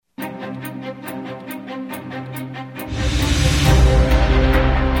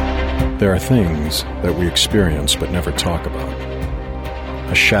There are things that we experience but never talk about.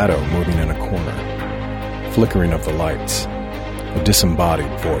 A shadow moving in a corner, flickering of the lights, a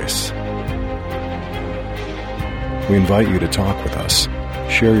disembodied voice. We invite you to talk with us,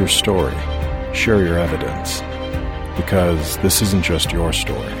 share your story, share your evidence, because this isn't just your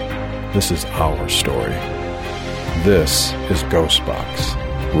story, this is our story. This is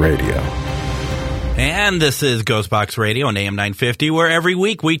Ghostbox Radio. And this is Ghostbox Radio on AM 950, where every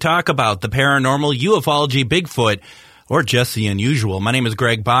week we talk about the paranormal, ufology, Bigfoot, or just the unusual. My name is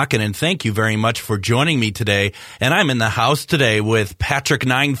Greg Bakken, and thank you very much for joining me today. And I'm in the house today with Patrick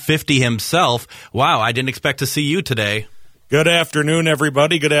 950 himself. Wow, I didn't expect to see you today. Good afternoon,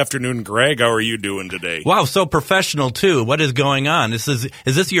 everybody. Good afternoon, Greg. How are you doing today? Wow, so professional, too. What is going on? Is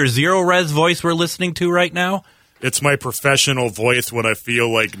this your zero-res voice we're listening to right now? It's my professional voice when I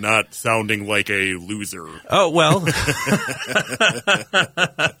feel like not sounding like a loser. Oh, well.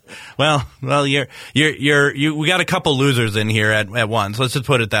 well, we got a couple losers in here at once. Let's just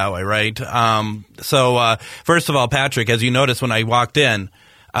put it that way, right? So first of all, Patrick, as you noticed when I walked in,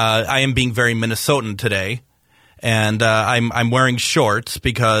 I am being very Minnesotan today, and I'm wearing shorts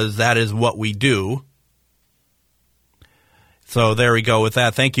because that is what we do. So there we go with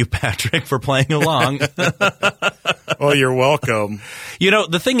that. Thank you, Patrick, for playing along. Well, you're welcome. You know,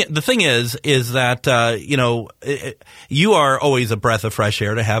 the thing is that you are always a breath of fresh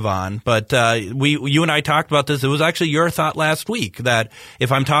air to have on. But you and I talked about this. It was actually your thought last week that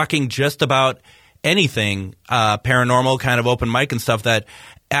if I'm talking just about anything paranormal, kind of open mic and stuff, that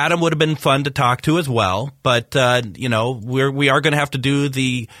Adam would have been fun to talk to as well, but we are going to have to do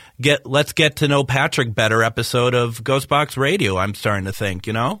the let's get to know Patrick better episode of Ghostbox Radio. I'm starting to think,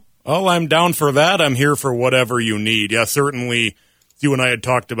 Oh, I'm down for that. I'm here for whatever you need. Yeah, certainly. You and I had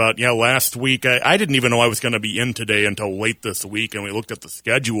talked about last week. I didn't even know I was going to be in today until late this week, and we looked at the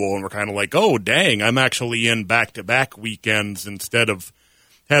schedule and we're kind of like, oh, dang, I'm actually in back-to-back weekends instead of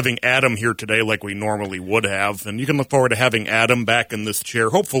having Adam here today like we normally would have. And you can look forward to having Adam back in this chair,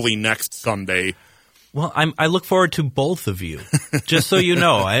 hopefully next Sunday. Well, I look forward to both of you, just so you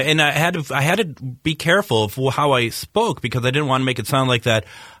know. I had to be careful of how I spoke because I didn't want to make it sound like that,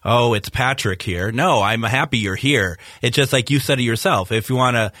 oh, it's Patrick here. No, I'm happy you're here. It's just like you said it yourself. If you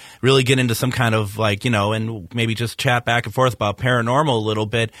want to really get into some kind of and maybe just chat back and forth about paranormal a little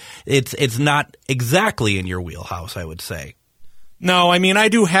bit, it's not exactly in your wheelhouse, I would say. No, I mean, I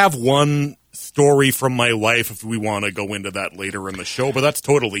do have one story from my life if we want to go into that later in the show, but that's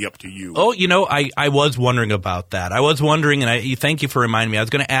totally up to you. Oh, I was wondering about that. I was wondering, and thank you for reminding me. I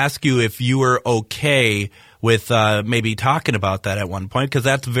was going to ask you if you were okay with maybe talking about that at one point, because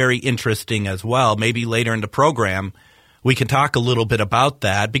that's very interesting as well. Maybe later in the program we can talk a little bit about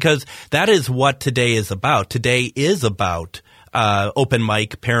that, because that is what today is about. Today is about open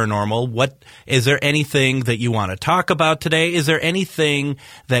mic paranormal. What is there anything that you want to talk about today? Is there anything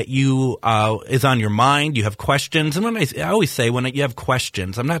that you is on your mind? You have questions, and when I always say when you have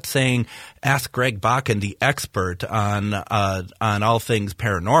questions, I'm not saying ask Greg Bakken, the expert on all things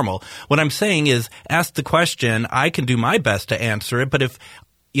paranormal. What I'm saying is ask the question. I can do my best to answer it, but if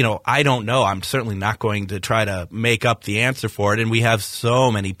I don't know, I'm certainly not going to try to make up the answer for it. And we have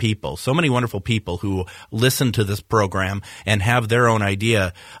so many people, so many wonderful people who listen to this program and have their own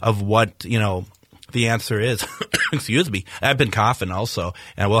idea of what, the answer is. Excuse me. I've been coughing also,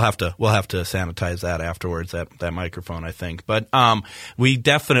 and we'll have to sanitize that afterwards, that microphone, I think. But we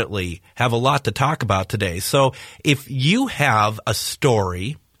definitely have a lot to talk about today. So if you have a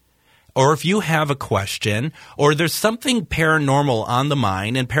story, or if you have a question, or there's something paranormal on the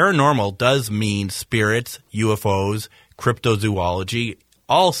mind, and paranormal does mean spirits, UFOs, cryptozoology,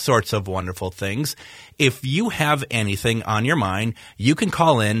 all sorts of wonderful things. If you have anything on your mind, you can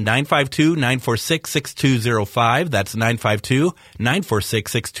call in 952-946-6205. That's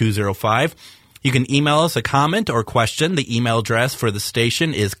 952-946-6205. You can email us a comment or question. The email address for the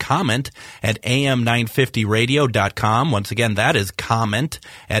station is comment@am950radio.com. Once again, that is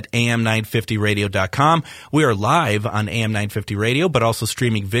comment@am950radio.com. We are live on AM 950 Radio, but also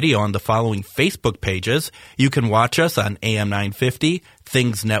streaming video on the following Facebook pages. You can watch us on AM 950,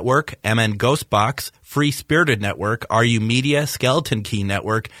 Things Network, MN Ghostbox, Free Spirited Network, RU Media, Skeleton Key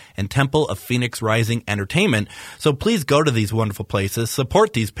Network, and Temple of Phoenix Rising Entertainment. So please go to these wonderful places,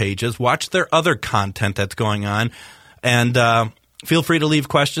 support these pages, watch their other content that's going on, and feel free to leave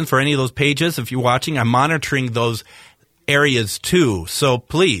questions for any of those pages. If you're watching, I'm monitoring those areas too, so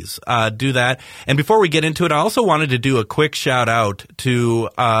please do that. And before we get into it, I also wanted to do a quick shout out to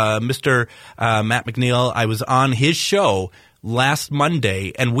Mr. Matt McNeil. I was on his show last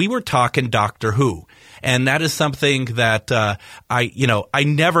Monday, and we were talking Doctor Who. And that is something that I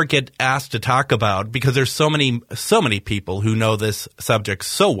never get asked to talk about because there's so many people who know this subject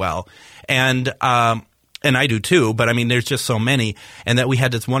so well, and I do too. But I mean, there's just so many, and that we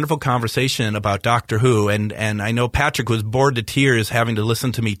had this wonderful conversation about Doctor Who, and I know Patrick was bored to tears having to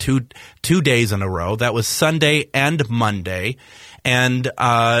listen to me two days in a row. That was Sunday and Monday, and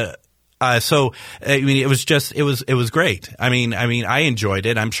so I mean, it was great. I mean, I enjoyed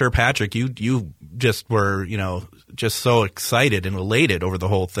it. I'm sure Patrick, you just were, just so excited and elated over the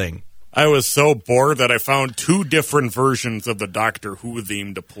whole thing. I was so bored that I found 2 different versions of the Doctor Who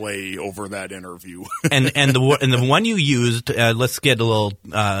theme to play over that interview. and the one you used, let's get a little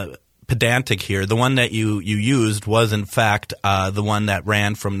pedantic here. The one that you used was in fact the one that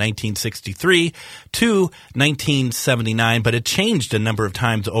ran from 1963 to 1979, but it changed a number of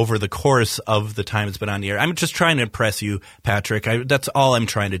times over the course of the time it's been on the air. I'm just trying to impress you, Patrick. That's all I'm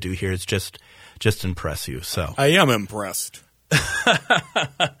trying to do here is just impress you. So I am impressed.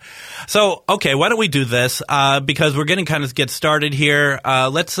 So, okay, why don't we do this? Because we're going to kind of get started here.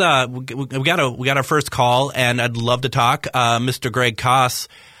 Let's we got our first call, and I'd love to talk. Mr. Greg Koss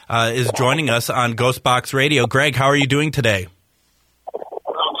is joining us on Ghostbox Radio. Greg, how are you doing today?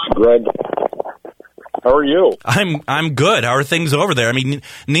 Greg, how are you? I'm good. How are things over there? I mean,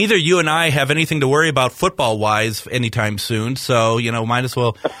 neither you and I have anything to worry about football-wise anytime soon, so, might as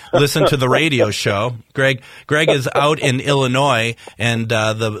well listen to the radio show. Greg is out in Illinois, and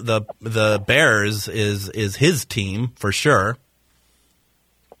the Bears is his team for sure.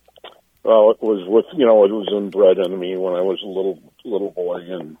 Well, it was it was inbred in me when I was a little boy,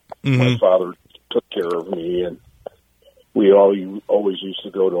 and my father took care of me, and we always used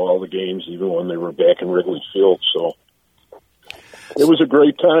to go to all the games, even when they were back in Wrigley Field. So it was a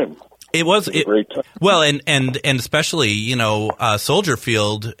great time. It was a great time. Well, and especially Soldier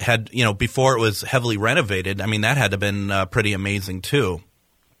Field had before it was heavily renovated. I mean, that had to have been pretty amazing too.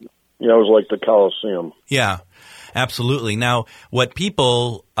 Yeah, it was like the Coliseum. Yeah, absolutely. Now, what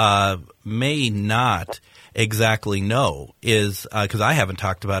people may not exactly know is, because I haven't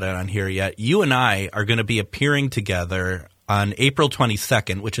talked about it on here yet, you and I are going to be appearing together on April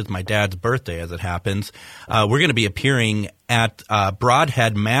 22nd, which is my dad's birthday as it happens. We're going to be appearing at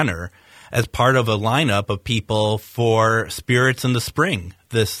Broadhead Manor as part of a lineup of people for Spirits in the Spring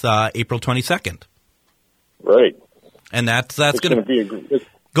this April 22nd. Right. And that's going to be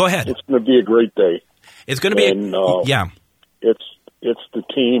go ahead. It's going to be a great day. It's going to be yeah. It's the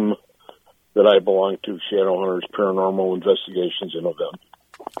team that I belong to, Shadowhunters Paranormal Investigations in November.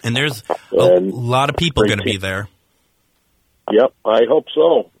 And there's a lot of people going to be there. Yep, I hope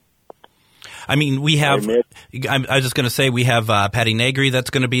so. I mean, we have. I was just going to say we have Patty Negri that's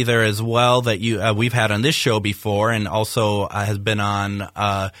going to be there as well. That we've had on this show before, and also has been on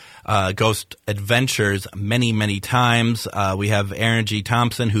Ghost Adventures many times. We have Aaron G.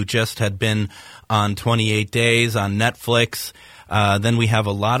 Thompson, who just had been on 28 Days on Netflix. Then we have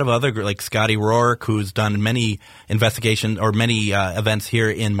a lot of other, like Scotty Rourke, who's done many investigations or many events here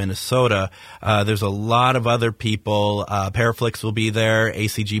in Minnesota. There's a lot of other people. Paraflix will be there,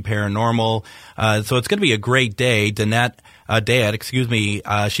 ACG Paranormal. So it's going to be a great day. Dayette, she's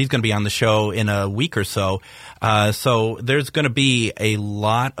going to be on the show in a week or so. So there's going to be a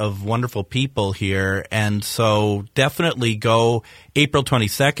lot of wonderful people here. And so definitely go April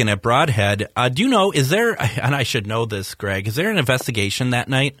 22nd at Broadhead. Do you know, is there, and I should know this, Greg, is there an investigation that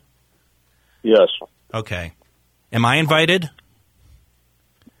night? Yes. Okay. Am I invited?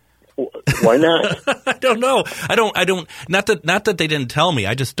 Why not? I don't know. I don't, not that they didn't tell me.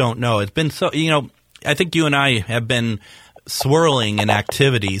 I just don't know. It's been so, I think you and I have been swirling in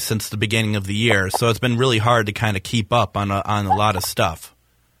activity since the beginning of the year, so it's been really hard to kind of keep up on a lot of stuff.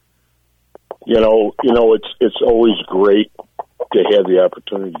 It's always great to have the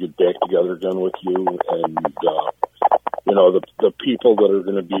opportunity to get back together again with you, and the people that are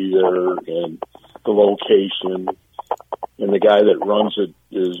going to be there, and the location, and the guy that runs it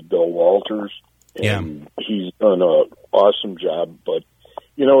is Bill Walters, and he's done an awesome job, but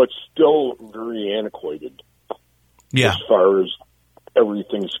it's still very antiquated. Yeah. As far as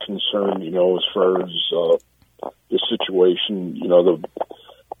everything's concerned, as far as the situation,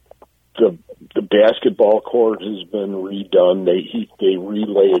 the basketball court has been redone. They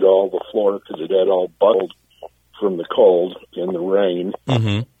relayed all the floor because it had all buckled from the cold and the rain.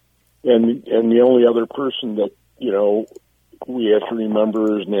 Mm-hmm. And the only other person that we have to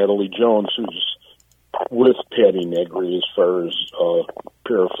remember is Natalie Jones, who's with Patty Negri as far as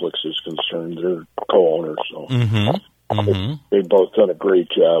Paraflix is concerned. They're co-owners, so mm-hmm. Mm-hmm. they've both done a great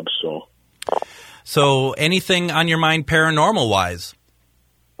job. So anything on your mind paranormal-wise?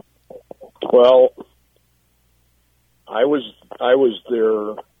 Well, I was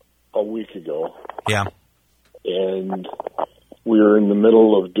there a week ago. Yeah. And we were in the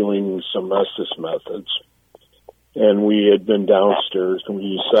middle of doing some Estes methods. And we had been downstairs, and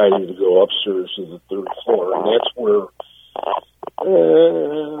we decided to go upstairs to the third floor. And that's where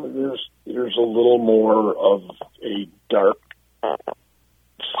there's a little more of a dark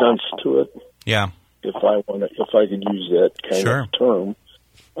sense to it. Yeah. If I could use that kind Sure. of term.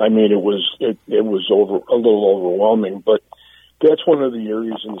 I mean, it was a little overwhelming, but that's one of the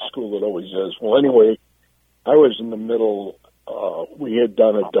areas in the school that always is. Well, anyway, I was in the middle. We had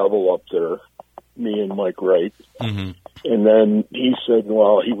done a double up there, me and Mike Wright. Mm-hmm. And then he said,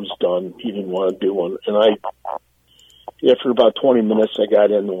 well, he was done. He didn't want to do one. And after about 20 minutes, I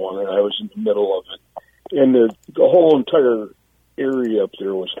got into one, and I was in the middle of it. And the whole entire area up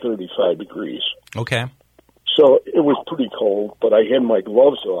there was 35 degrees. Okay. So it was pretty cold, but I had my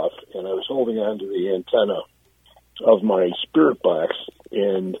gloves off, and I was holding on to the antenna of my spirit box,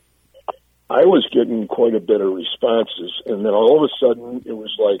 and I was getting quite a bit of responses. And then all of a sudden, it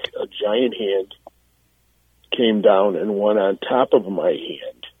was like a giant hand came down and went on top of my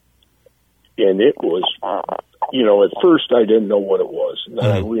hand. And it was, at first I didn't know what it was. And then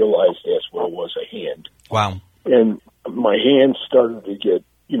I realized that's what it was, a hand. Wow. And my hand started to get,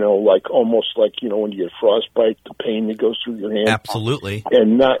 almost like, when you get frostbite, the pain that goes through your hand. Absolutely.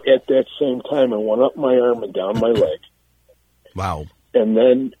 And not at that same time, I went up my arm and down my leg. Wow. And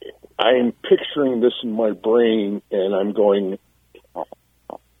then I'm picturing this in my brain, and I'm going,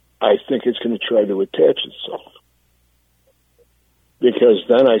 I think it's going to try to attach itself. Because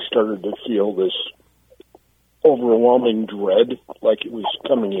then I started to feel this overwhelming dread, like it was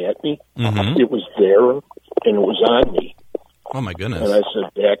coming at me. Mm-hmm. It was there, and it was on me. Oh, my goodness. And I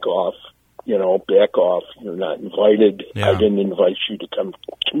said, back off, back off. You're not invited. Yeah. I didn't invite you to come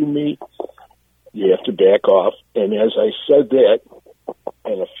to me. You have to back off. And as I said that,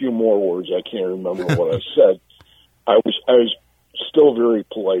 and a few more words, I can't remember what I said, I was still very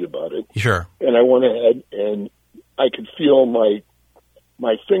polite about it. Sure. And I went ahead, and I could feel my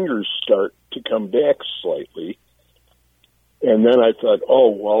fingers start to come back slightly. And then I thought, oh,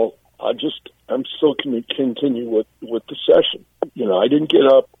 well, I'm still going to continue with the session. I didn't get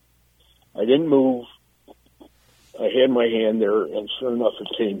up. I didn't move. I had my hand there, and sure enough, it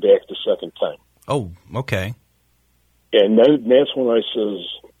came back the second time. Oh, okay. And then that's when I says,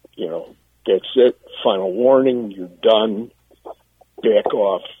 that's it. Final warning. You're done. Back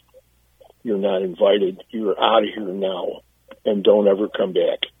off. You're not invited. You're out of here now, and don't ever come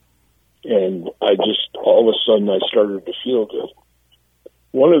back. And all of a sudden, I started to feel good.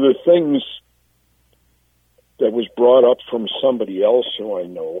 One of the things that was brought up from somebody else who I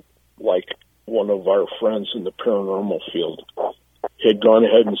know, like one of our friends in the paranormal field, had gone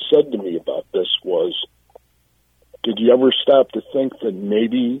ahead and said to me about this was, did you ever stop to think that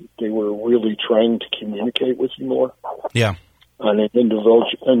maybe they were really trying to communicate with you more? Yeah. On an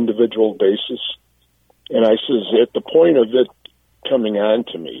individual basis? And I says, at the point of it coming on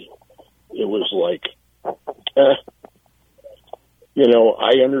to me, it was like,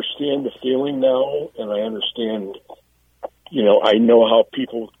 I understand the feeling now, and I understand, I know how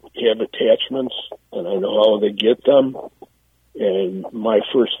people have attachments, and I know how they get them. And my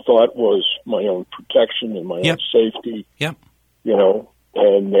first thought was my own protection and my own safety. Yep.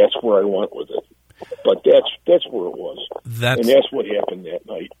 And that's where I went with it. But that's where it was. And that's what happened that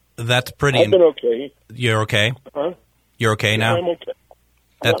night. That's pretty. I've been okay. You're okay? Huh? You're okay now? I'm okay.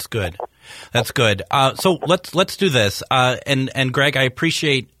 That's good. That's good. So let's do this. And Greg, I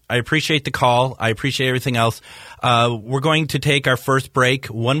appreciate the call. I appreciate everything else. We're going to take our first break.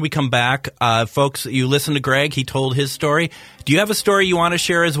 When we come back, folks, you listen to Greg. He told his story. Do you have a story you want to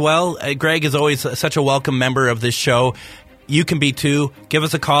share as well? Greg is always such a welcome member of this show. You can be too. Give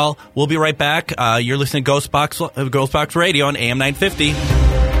us a call. We'll be right back. You're listening to Ghostbox Radio on AM 950.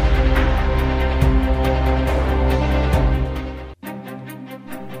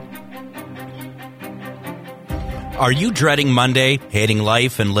 Are you dreading Monday, hating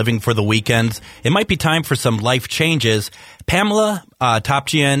life, and living for the weekends? It might be time for some life changes. Pamela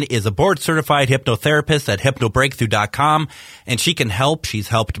Topjian is a board-certified hypnotherapist at hypnobreakthrough.com, and she can help. She's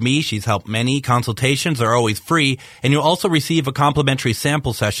helped me. She's helped many. Consultations are always free, and you'll also receive a complimentary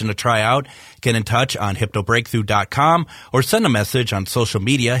sample session to try out. Get in touch on hypnobreakthrough.com or send a message on social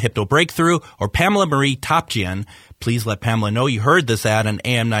media, Hypno Breakthrough or Pamela Marie Topjian. please let Pamela know you heard this ad on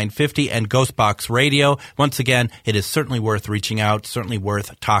AM 950 and Ghostbox Radio. Once again, it is certainly worth reaching out, certainly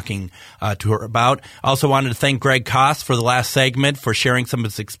worth talking to her about. Also wanted to thank Greg Koss for the last segment, for sharing some of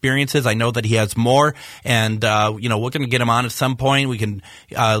his experiences. I know that he has more, and we're going to get him on at some point. We can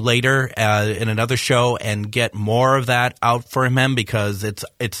later in another show and get more of that out for him, because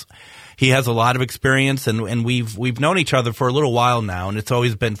he has a lot of experience, and we've known each other for a little while now, and it's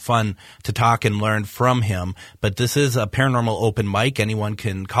always been fun to talk and learn from him. But this is a paranormal open mic. Anyone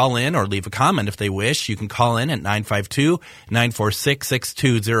can call in or leave a comment if they wish. You can call in at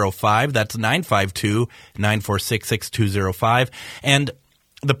 952-946-6205. That's 952-946-6205. And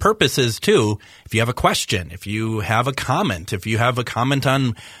the purpose is, too, if you have a question, if you have a comment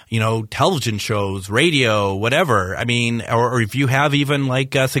on, television shows, radio, whatever, or if you have even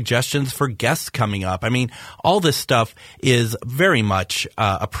suggestions for guests coming up, all this stuff is very much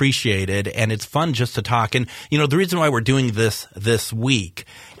appreciated, and it's fun just to talk. And, the reason why we're doing this week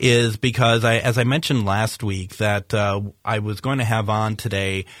is because as I mentioned last week, that I was going to have on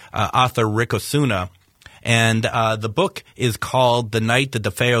today author Rick Osuna. And the book is called The Night the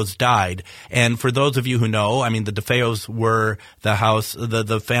DeFeos Died. And for those of you who know, the DeFeos were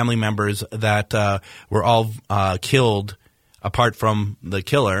the family members that were all killed, apart from the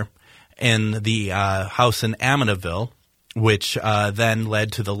killer, in the house in Amityville, which then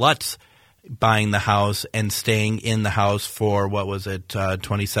led to the Lutz buying the house and staying in the house for,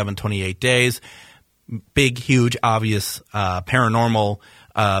 27, 28 days. Big, huge, obvious paranormal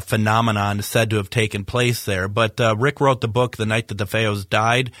phenomenon said to have taken place there. But Rick wrote the book The Night the DeFeos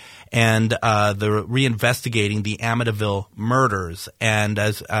Died, and the reinvestigating the Amityville murders. And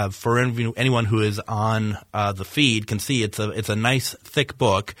as for anyone who is on the feed can see, it's a nice thick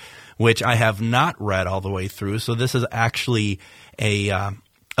book, which I have not read all the way through. So this is actually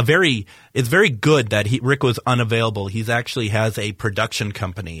it's very good that Rick was unavailable. He's actually has a production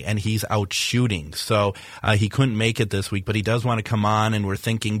company, and he's out shooting. So he couldn't make it this week, but he does want to come on, and we're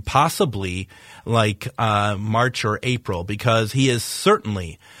thinking possibly March or April, because he is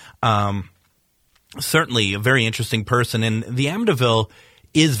certainly a very interesting person. And the Amityville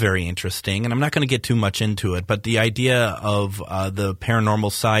is very interesting, and I'm not going to get too much into it, but the idea of the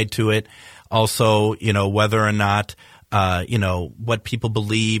paranormal side to it, also, whether or not what people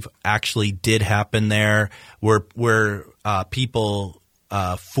believe actually did happen there, were people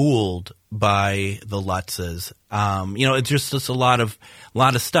fooled by the Lutzes. It's just a lot of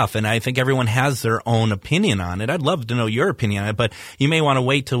stuff, and I think everyone has their own opinion on it. I'd love to know your opinion on it, but you may want to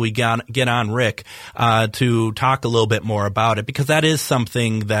wait till we get on Rick to talk a little bit more about it, because that is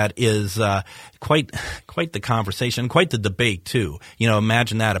something that is quite the conversation, quite the debate too.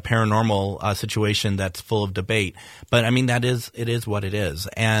 Imagine that, a paranormal situation that's full of debate. But it is what it is,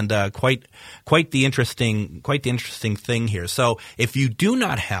 and quite the interesting thing here. So if you do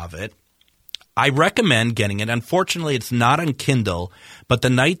not have it, I recommend getting it. Unfortunately, it's not on Kindle, but The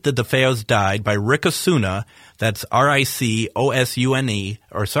Night the DeFeos Died by Rick Osuna, that's Osuna.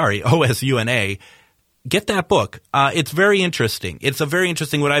 Get that book. It's very interesting. It's a very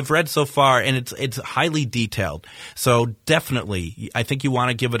interesting, what I've read so far, and it's highly detailed. So definitely, I think you want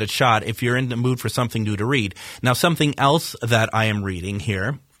to give it a shot if you're in the mood for something new to read. Now, something else that I am reading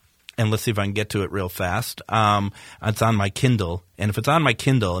here, and let's see if I can get to it real fast. It's on my Kindle, and if it's on my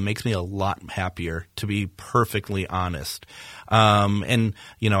Kindle, it makes me a lot happier, to be perfectly honest.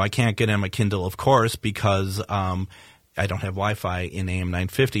 I can't get it on my Kindle, of course, because I don't have Wi-Fi in AM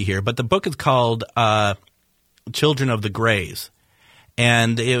 950 here. But the book is called Children of the Greys,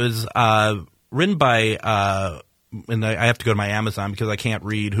 and it was written by and I have to go to my Amazon because I can't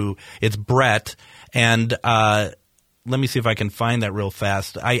read who. It's Brett, and let me see if I can find that real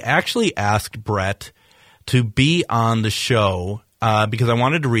fast. I actually asked Brett to be on the show because I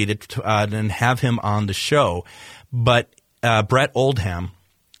wanted to read it and have him on the show. But Brett Oldham,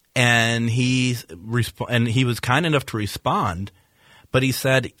 and he was kind enough to respond, but he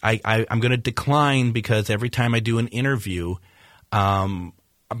said, I'm going to decline because every time I do an interview,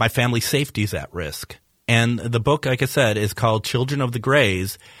 my family's safety is at risk. And the book, like I said, is called Children of the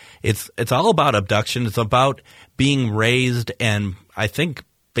Greys. It's all about abduction. It's about being raised and, I think,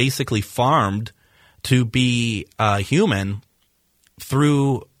 basically farmed to be human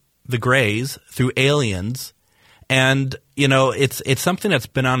through the Greys, through aliens. And, it's something that's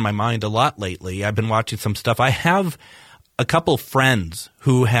been on my mind a lot lately. I've been watching some stuff. I have a couple friends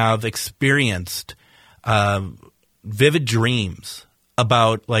who have experienced vivid dreams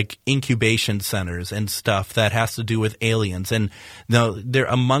about incubation centers and stuff that has to do with aliens. And they're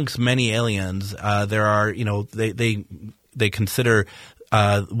amongst many aliens. There are, they consider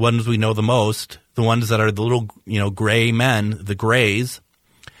ones we know the most, the ones that are the little, gray men, the Greys,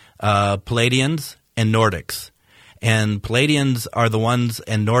 Pleiadians, and Nordics. And Pleiadians are the ones,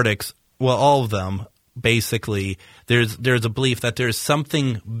 and Nordics, well, all of them, basically, there's a belief that there's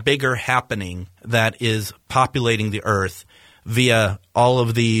something bigger happening that is populating the Earth via all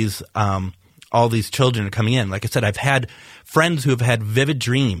these children coming in. Like I said, I've had friends who have had vivid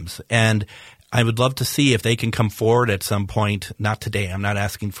dreams, and I would love to see if they can come forward at some point, not today, I'm not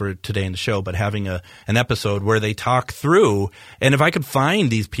asking for today in the show, but having an episode where they talk through. And if I could find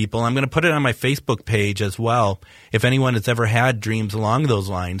these people, I'm going to put it on my Facebook page as well. If anyone has ever had dreams along those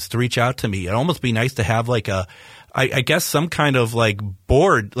lines, to reach out to me. It'd almost be nice to have like I guess some kind of like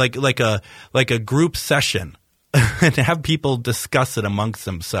board, like a group session and have people discuss it amongst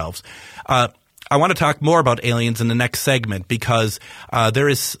themselves. I want to talk more about aliens in the next segment because there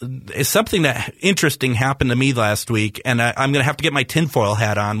is something that interesting happened to me last week, and I'm going to have to get my tinfoil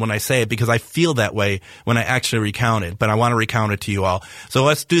hat on when I say it because I feel that way when I actually recount it, but I want to recount it to you all. So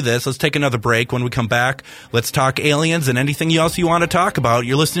let's do this. Let's take another break. When we come back, let's talk aliens and anything else you want to talk about.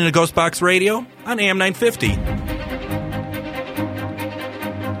 You're listening to Ghostbox Radio on AM 950.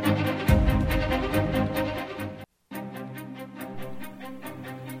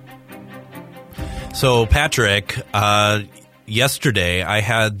 So, Patrick, yesterday I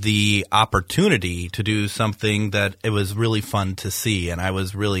had the opportunity to do something that it was really fun to see, and I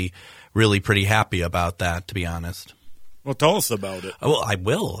was really, really pretty happy about that, to be honest. Well, tell us about it. Well, I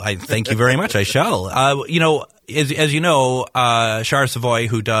will. I thank you very much. I shall. As you know, Shar Savoy,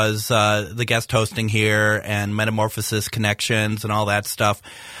 who does the guest hosting here and Metamorphosis Connections and all that stuff,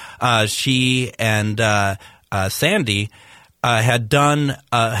 she and Sandy had gone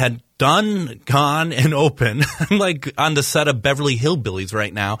and open. I'm like on the set of Beverly Hillbillies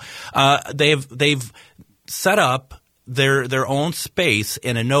right now. They've set up their own space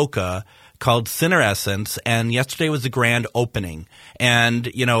in Anoka called Cinerescence, and yesterday was the grand opening. And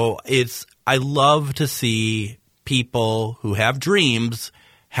I love to see people who have dreams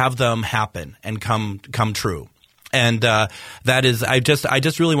have them happen and come true. And that is, I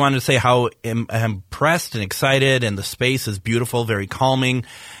just really wanted to say how I'm impressed and excited, and the space is beautiful, very calming,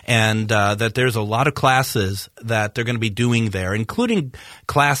 and that there's a lot of classes that they're going to be doing there, including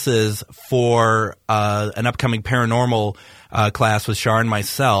classes for an upcoming paranormal class with Shar and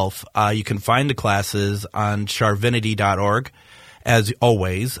myself. You can find the classes on charvinity.org. As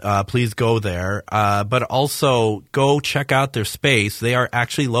always, please go there, but also go check out their space. They are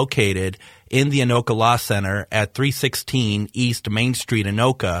actually located in the Anoka Law Center at 316 East Main Street,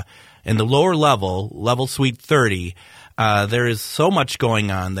 Anoka. In the lower level suite 30, there is so much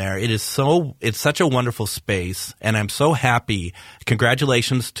going on there. It's such a wonderful space, and I'm so happy.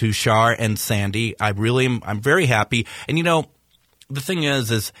 Congratulations to Shar and Sandy. I'm very happy. And the thing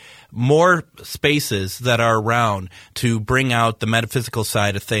is more spaces that are around to bring out the metaphysical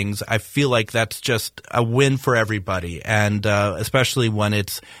side of things. I feel like that's just a win for everybody, and especially when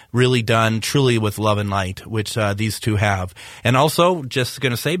it's really done truly with love and light, which these two have. And also, just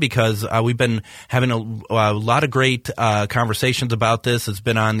going to say, because we've been having a lot of great conversations about this. It's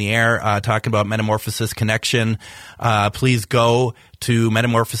been on the air talking about Metamorphosis Connection. Please go to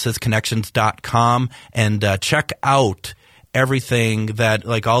metamorphosisconnections.com and check out everything that,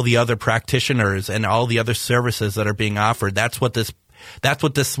 like, all the other practitioners and all the other services that are being offered. That's what this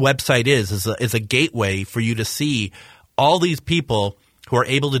website is a gateway for you to see all these people who are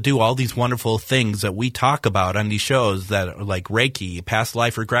able to do all these wonderful things that we talk about on these shows, that are like Reiki, past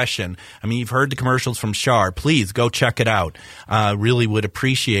life regression. I mean, you've heard the commercials from Shar. Please go check it out. Really would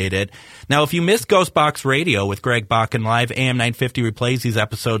appreciate it. Now, if you missed Ghostbox Radio with Greg Bakken live, AM 950 replays these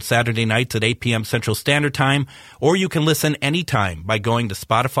episodes Saturday nights at 8 p.m. Central Standard Time, or you can listen anytime by going to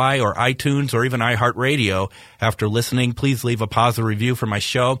Spotify or iTunes or even iHeartRadio. After listening, please leave a positive review for my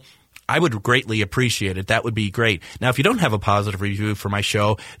show. I would greatly appreciate it. That would be great. Now, if you don't have a positive review for my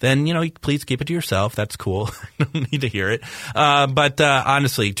show, then, please keep it to yourself. That's cool. I don't need to hear it. But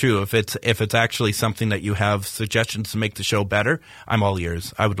honestly, too, if it's actually something that you have suggestions to make the show better, I'm all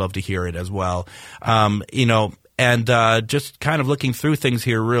ears. I would love to hear it as well. And just kind of looking through things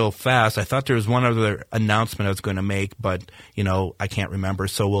here real fast, I thought there was one other announcement I was going to make, but, I can't remember.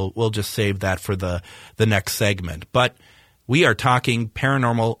 So we'll just save that for the next segment. But we are talking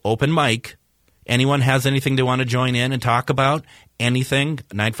paranormal open mic. Anyone has anything they want to join in and talk about? Anything?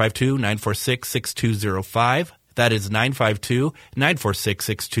 952-946-6205. That is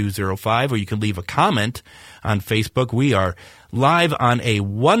 952-946-6205. Or you can leave a comment on Facebook. We are live on a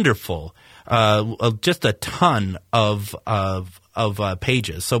wonderful, just a ton of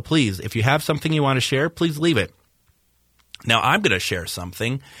pages. So please, if you have something you want to share, please leave it. Now, I'm going to share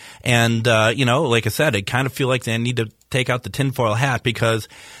something, and, like I said, I kind of feel like I need to take out the tinfoil hat because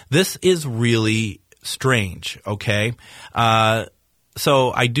this is really strange, okay?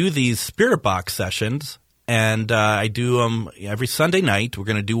 So I do these Spirit Box sessions, and I do them every Sunday night. We're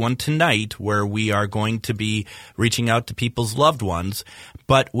going to do one tonight where we are going to be reaching out to people's loved ones,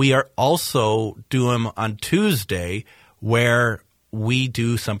 but we are also doing them on Tuesday where we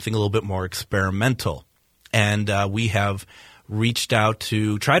do something a little bit more experimental. And we have tried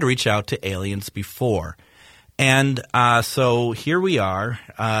to reach out to aliens before. And so here we are,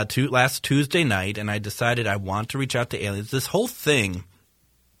 last Tuesday night, and I decided I want to reach out to aliens. This whole thing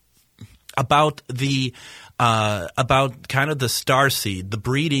about about kind of the starseed, the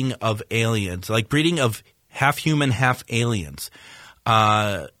breeding of aliens, like breeding of half human, half aliens,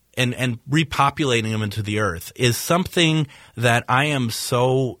 and repopulating them into the earth is something that I am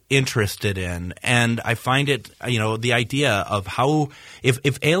so interested in. And I find it, the idea of how,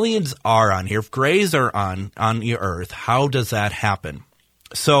 if aliens are on here, if grays are on the earth, how does that happen?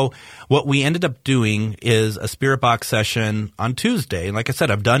 So what we ended up doing is a Spirit Box session on Tuesday. And like I said,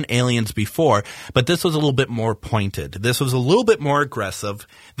 I've done aliens before, but this was a little bit more pointed. This was a little bit more aggressive.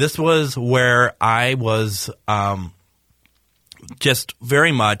 This was where I was just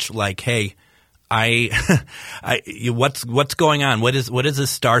very much like, hey, what's going on? What is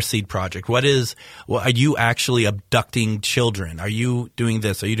this Starseed project? Are you actually abducting children? Are you doing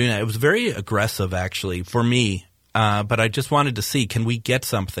this? Are you doing that? It was very aggressive, actually, for me. But I just wanted to see, can we get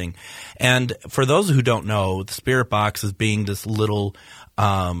something? And for those who don't know, the Spirit Box is being this little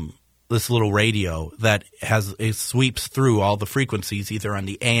radio that it sweeps through all the frequencies, either on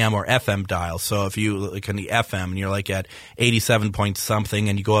the AM or FM dial. So if you look on the FM and you're like at 87 point something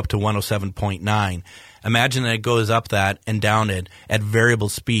and you go up to 107.9, imagine that it goes up that and down it at variable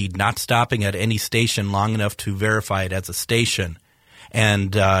speed, not stopping at any station long enough to verify it as a station.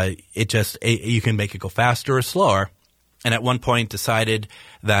 And you can make it go faster or slower. And at one point decided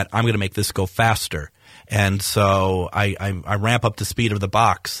that I'm going to make this go faster. And so I ramp up the speed of the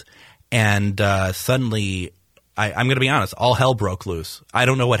box. And suddenly, I'm going to be honest, all hell broke loose. I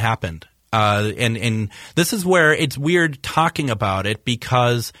don't know what happened. And this is where it's weird talking about it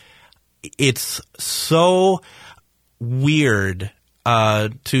because it's so weird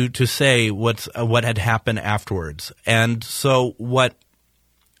to say what had happened afterwards. And so what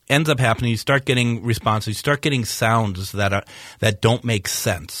ends up happening, you start getting responses, you start getting sounds that don't make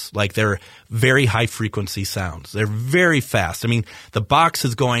sense. Like they're very high frequency sounds. They're very fast. I mean, the box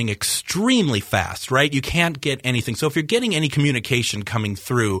is going extremely fast, right? You can't get anything. So if you're getting any communication coming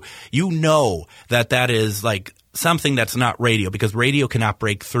through, you know that is like something that's not radio, because radio cannot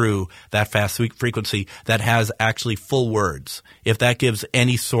break through that fast frequency that has actually full words. If that gives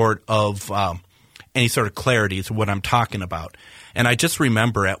any sort of clarity to what I'm talking about. And I just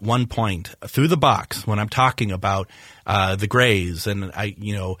remember at one point through the box when I'm talking about the Greys and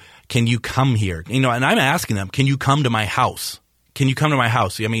can you come here? And I'm asking them, can you come to my house? Can you come to my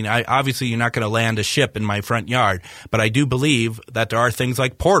house? I mean, obviously you're not going to land a ship in my front yard, but I do believe that there are things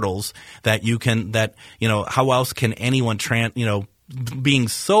like portals that how else can anyone being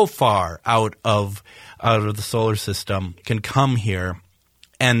so far out of the solar system can come here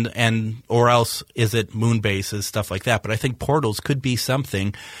and or else is it moon bases, stuff like that. But I think portals could be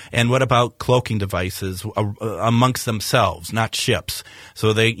something. And what about cloaking devices amongst themselves, not ships?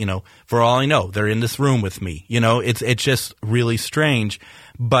 So they, for all I know, they're in this room with me. It's just really strange.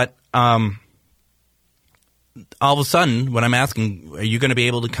 But all of a sudden, when I'm asking, are you going to be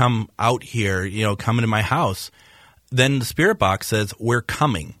able to come out here, come into my house? Then the Spirit Box says, we're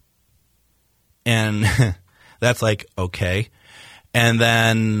coming. And that's like, okay. And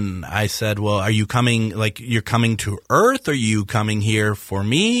then I said, well, are you coming, like you're coming to Earth? Are you coming here for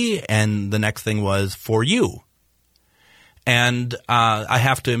me? And the next thing was for you. And I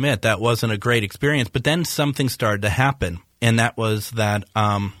have to admit that wasn't a great experience. But then something started to happen. And that was that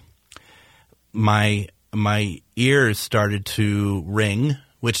my ears started to ring,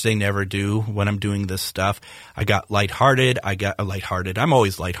 which they never do when I'm doing this stuff. I got lighthearted. I'm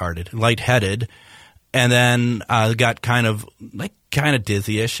always lightheaded. And then got kind of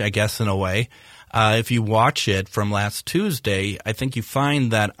dizzy-ish, I guess, in a way. If you watch it from last Tuesday, I think you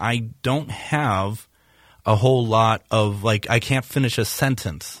find that I don't have a whole lot of, I can't finish a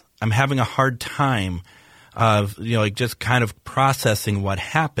sentence. I'm having a hard time of, just kind of processing what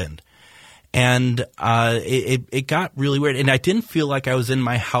happened. And it got really weird. And I didn't feel like I was in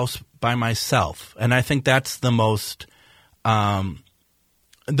my house by myself. And I think that's the most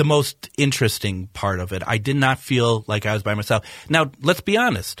interesting part of it. I did not feel like I was by myself. Now, let's be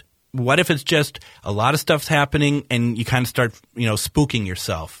honest. what if it's just a lot of stuff's happening and you kind of start, spooking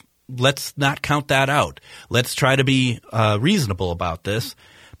yourself? Let's not count that out. Let's try to be reasonable about this.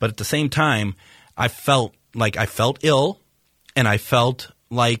 But at the same time, I felt ill, and I felt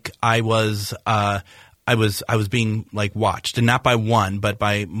like I was being like watched, and not by one, but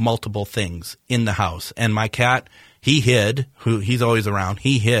by multiple things in the house. And my cat, he hid. He's always around.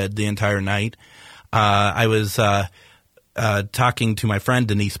 He hid the entire night. I was talking to my friend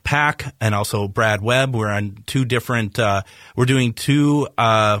Denise Pack and also Brad Webb. We're on two different. We're doing two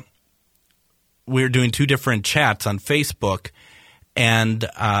different chats on Facebook. And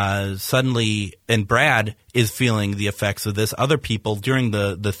suddenly, and Brad is feeling the effects of this. Other people during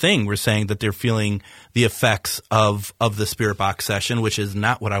the thing were saying that they're feeling the effects of the Spirit Box session, which is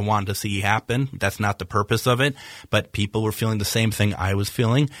not what I wanted to see happen. That's not the purpose of it. But people were feeling the same thing I was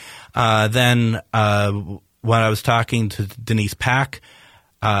feeling. Then when I was talking to Denise Pack,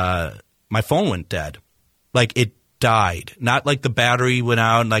 my phone went dead. Like it died. Not like the battery went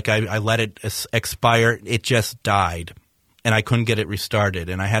out, like I let it expire. It just died. And I couldn't get it restarted.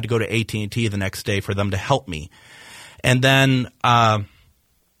 And I had to go to AT&T the next day for them to help me. And then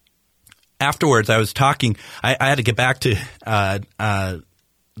afterwards, I was talking. I had to get back to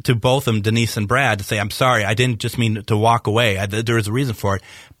both of them, Denise and Brad, to say, I'm sorry, I didn't just mean to walk away. There was a reason for it.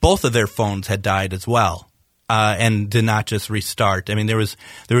 Both of their phones had died as well. And did not just restart. I mean, there was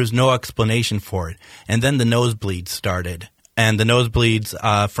no explanation for it. And then the nosebleeds started. And the nosebleeds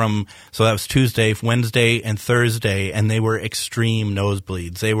so that was Tuesday, Wednesday, and Thursday, and they were extreme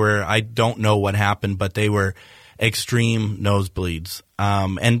nosebleeds. I don't know what happened, but they were extreme nosebleeds.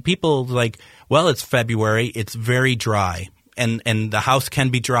 And people like, well, it's February, it's very dry, and the house can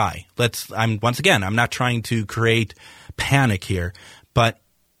be dry. I'm not trying to create panic here, but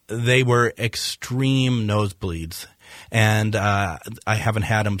they were extreme nosebleeds, and I haven't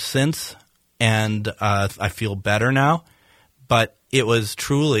had them since, and I feel better now. But it was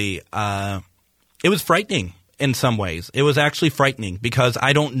truly it was frightening in some ways. It was actually frightening because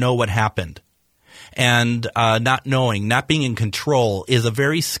I don't know what happened. And not being in control is a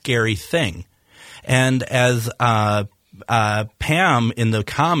very scary thing. And as Pam in the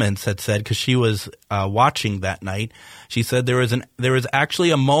comments had said, because she was watching that night, she said there was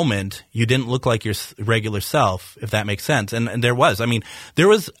actually a moment you didn't look like your regular self, if that makes sense. And there was. I mean, there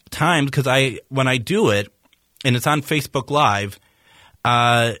was times because when I do it, and it's on Facebook Live,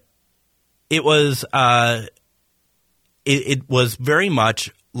 it was very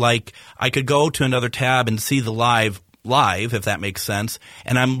much like I could go to another tab and see the live, if that makes sense.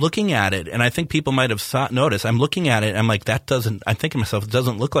 And I'm looking at it, and I think people might have noticed. I'm looking at it, and I'm like, I'm thinking to myself, it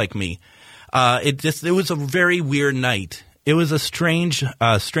doesn't look like me. It was a very weird night. It was a strange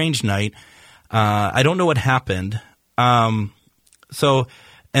night. I don't know what happened. So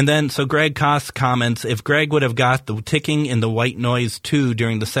Greg Koss comments, if Greg would have got the ticking and the white noise too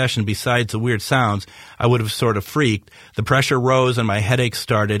during the session besides the weird sounds, I would have sort of freaked. The pressure rose and my headache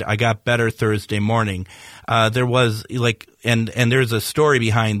started. I got better Thursday morning. There was and there's a story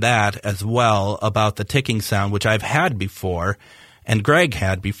behind that as well about the ticking sound, which I've had before and Greg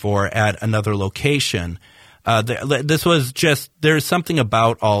had before at another location. This was just, there's something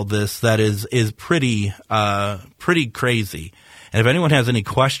about all this that is pretty crazy. And if anyone has any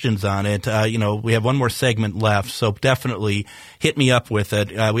questions on it, we have one more segment left, so definitely hit me up with it.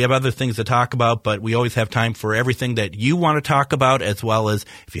 We have other things to talk about, but we always have time for everything that you want to talk about, as well as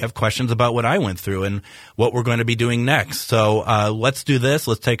if you have questions about what I went through and what we're going to be doing next. So let's do this.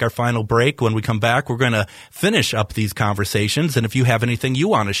 Let's take our final break. When we come back, we're going to finish up these conversations. And if you have anything you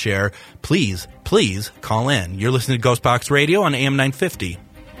want to share, please call in. You're listening to Ghost Box Radio on AM 950.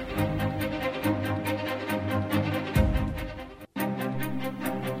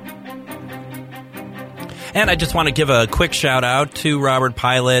 And I just want to give a quick shout out to Robert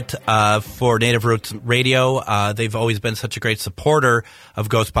Pilot for Native Roots Radio. They've always been such a great supporter of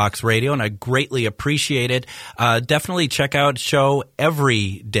Ghost Box Radio, and I greatly appreciate it. Definitely check out show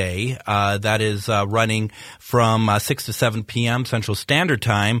every day. That is running from 6 to 7 p.m. Central Standard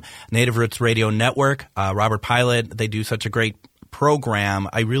Time. Native Roots Radio Network. Robert Pilot, they do such a great program.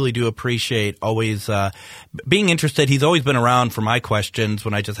 I really do appreciate always being interested. He's always been around for my questions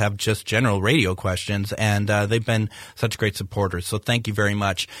when I just have general radio questions, and they've been such great supporters. So thank you very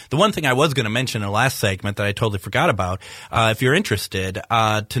much. The one thing I was going to mention in the last segment that I totally forgot about, if you're interested,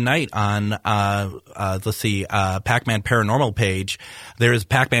 tonight on Pac-Man Paranormal page, there is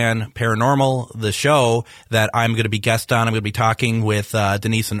Pac-Man Paranormal, the show that I'm going to be guest on. I'm going to be talking with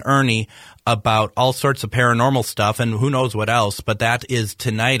Denise and Ernie about all sorts of paranormal stuff and who knows what else. But that is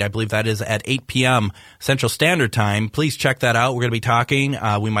tonight. I believe that is at 8 p.m. Central Standard Time. Please check that out. We're going to be talking.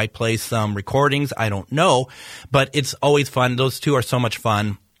 We might play some recordings. I don't know. But it's always fun. Those two are so much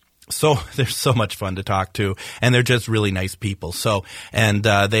fun. So they're so much fun to talk to, and they're just really nice people. So, and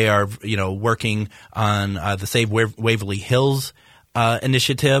they are, working on the Save Waverly Hills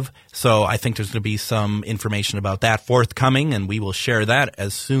initiative. So I think there's going to be some information about that forthcoming, and we will share that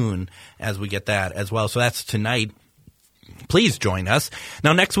as soon as we get that as well. So that's tonight. Please join us.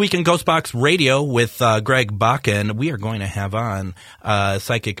 Now, next week in Ghostbox Radio with Greg Bakken, we are going to have on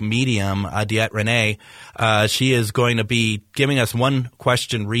psychic medium, Diette Renee. She is going to be giving us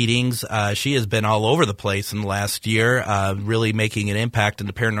one-question readings. She has been all over the place in the last year, really making an impact in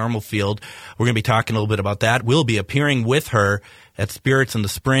the paranormal field. We're going to be talking a little bit about that. We'll be appearing with her at Spirits in the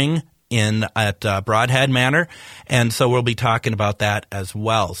Spring at Broadhead Manor, and so we'll be talking about that as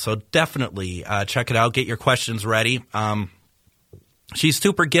well. So definitely check it out. Get your questions ready. She's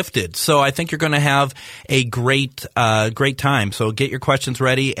super gifted, so I think you're going to have a great time. So get your questions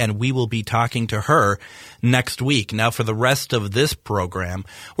ready, and we will be talking to her next week. Now, for the rest of this program,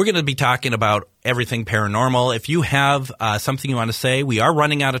 we're going to be talking about everything paranormal. If you have something you want to say, we are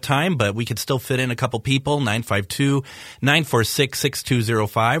running out of time, but we could still fit in a couple people,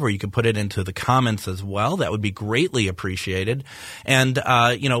 952-946-6205, or you can put it into the comments as well. That would be greatly appreciated. And,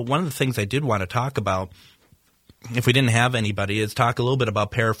 one of the things I did want to talk about, if we didn't have anybody, is talk a little bit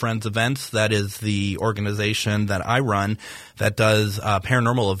about Parafriends Events. That is the organization that I run that does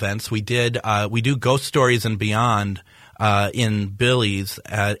paranormal events. We do Ghost Stories and Beyond in Billy's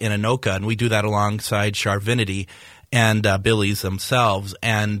in Anoka, and we do that alongside Charvinity and Billy's themselves.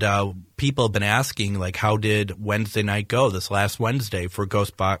 And people have been asking, like, how did Wednesday night go this last Wednesday for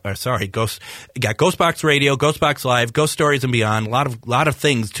Ghostbox Radio, Ghostbox Live, Ghost Stories and Beyond, a lot of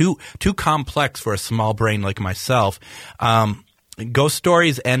things, too complex for a small brain like myself. Ghost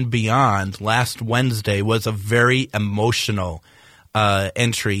Stories and Beyond last Wednesday was a very emotional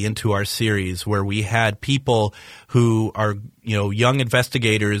entry into our series, where we had people who are, young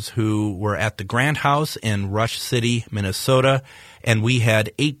investigators who were at the Grant House in Rush City, Minnesota, and we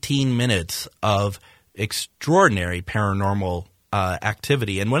had 18 minutes of extraordinary paranormal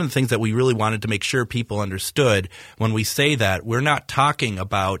activity. And one of the things that we really wanted to make sure people understood when we say that, we're not talking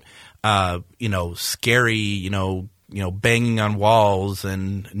about, scary, banging on walls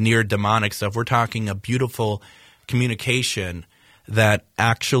and near demonic stuff. We're talking a beautiful communication that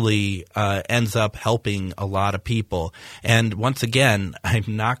actually ends up helping a lot of people. And once again, I'm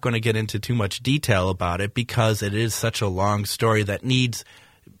not going to get into too much detail about it because it is such a long story that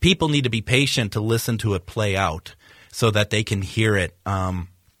people need to be patient to listen to it play out so that they can hear it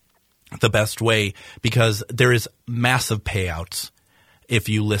the best way, because there is massive payouts if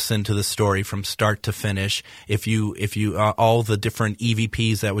you listen to the story from start to finish. If you all the different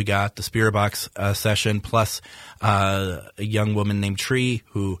EVPs that we got, the Spirit Box session, plus a young woman named Tree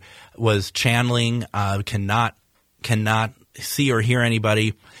who was channeling, cannot see or hear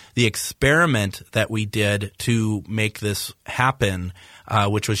anybody. The experiment that we did to make this happen,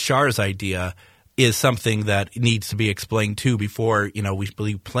 which was Char's idea, is something that needs to be explained too before,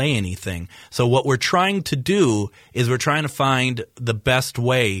 we play anything. So what we're trying to do is we're trying to find the best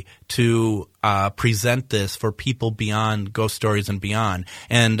way to present this for people beyond Ghost Stories and Beyond.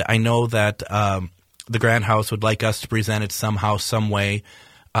 And I know that the Grant House would like us to present it somehow, some way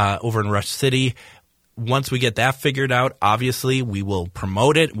over in Rush City. Once we get that figured out, obviously we will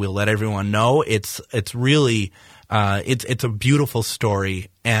promote it. We'll let everyone know. It's really it's a beautiful story,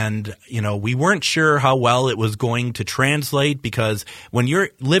 and we weren't sure how well it was going to translate, because when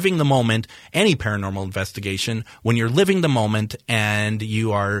you're living the moment, any paranormal investigation, when you're living the moment and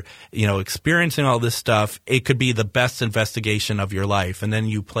you are experiencing all this stuff, it could be the best investigation of your life, and then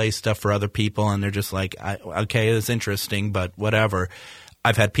you play stuff for other people and they're just like, okay, it's interesting, but whatever.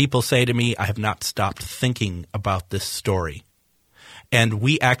 I've had people say to me, I have not stopped thinking about this story. And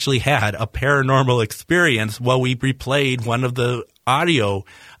we actually had a paranormal experience while we replayed one of the audio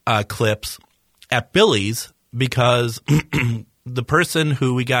clips at Billy's, because the person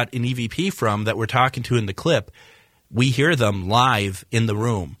who we got an EVP from that we're talking to in the clip, we hear them live in the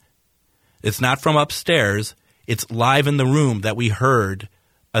room. It's not from upstairs. It's live in the room that we heard,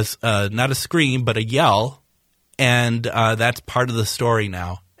 not a scream, but a yell. And that's part of the story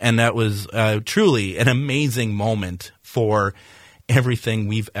now. And that was truly an amazing moment for everything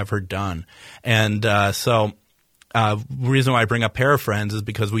we've ever done. And so the reason why I bring up Parafriends is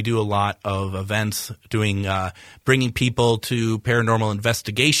because we do a lot of events bringing people to paranormal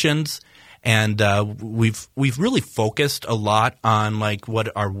investigations And we've really focused a lot on like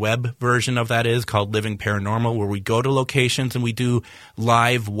what our web version of that is called Living Paranormal, where we go to locations and we do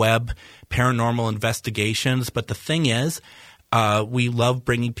live web paranormal investigations. But the thing is, we love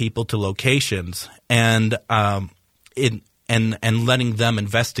bringing people to locations and letting them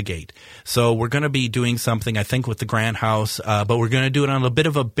investigate. So we're going to be doing something, I think, with the Grant House, but we're going to do it on a bit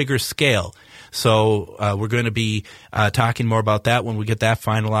of a bigger scale. So we're going to be talking more about that when we get that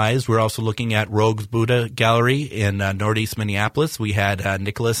finalized. We're also looking at Rogues Buddha Gallery in Northeast Minneapolis. We had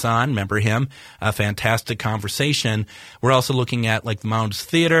Nicholas on, remember him? A fantastic conversation. We're also looking at like the Mounds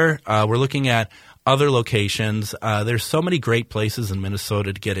Theater. We're looking at other locations. There's so many great places in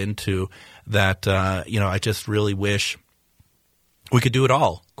Minnesota to get into that, I just really wish we could do it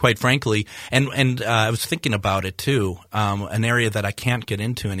all, quite frankly. And I was thinking about it too. An area that I can't get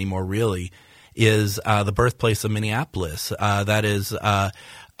into anymore really is the birthplace of Minneapolis. That is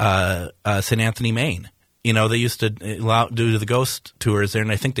St. Anthony, Maine. They used to do the ghost tours there,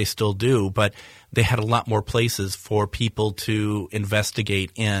 and I think they still do, but they had a lot more places for people to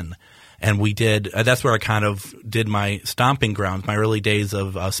investigate in. And we did that's where I kind of did my stomping grounds, my early days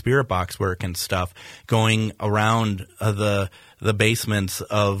of spirit box work and stuff, going around the basements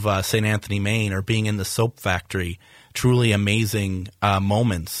of St. Anthony, Maine, or being in the soap factory. Truly amazing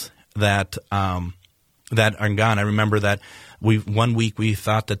moments that are gone. I remember that one week we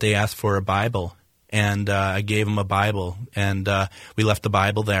thought that they asked for a Bible, and I gave them a Bible, and we left the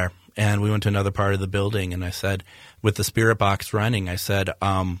Bible there, and we went to another part of the building, and I said, with the spirit box running, I said,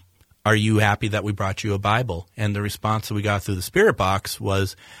 are you happy that we brought you a Bible? And the response that we got through the spirit box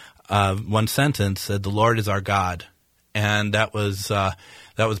was one sentence, said, "The Lord is our God." And that was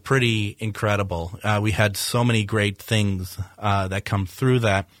pretty incredible. We had so many great things that come through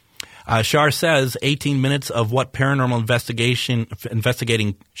that. Shar says 18 minutes of what paranormal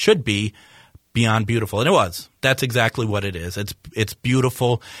investigating should be, beyond beautiful. And it was. That's exactly what it is. It's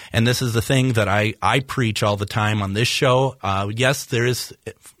beautiful. And this is the thing that I preach all the time on this show. Yes, there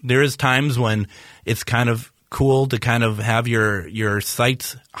is times when it's kind of cool to kind of have your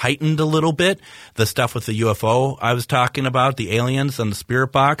sights heightened a little bit. The stuff with the UFO I was talking about, the aliens and the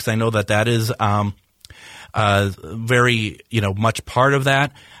spirit box, I know that is very, much part of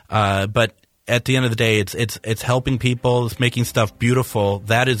that. But at the end of the day, it's helping people, it's making stuff beautiful.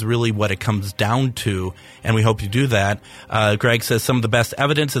 That is really what it comes down to, and we hope you do that. Greg says some of the best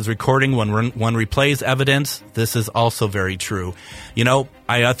evidence is recording when one replays evidence. This is also very true.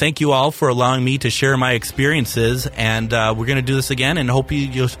 I thank you all for allowing me to share my experiences, and we're going to do this again, and hope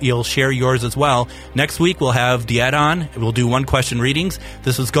you'll share yours as well. Next week, we'll have DeEd on. We'll do one-question readings.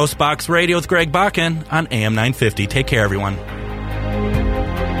 This was Ghost Box Radio with Greg Bakken on AM 950. Take care, everyone.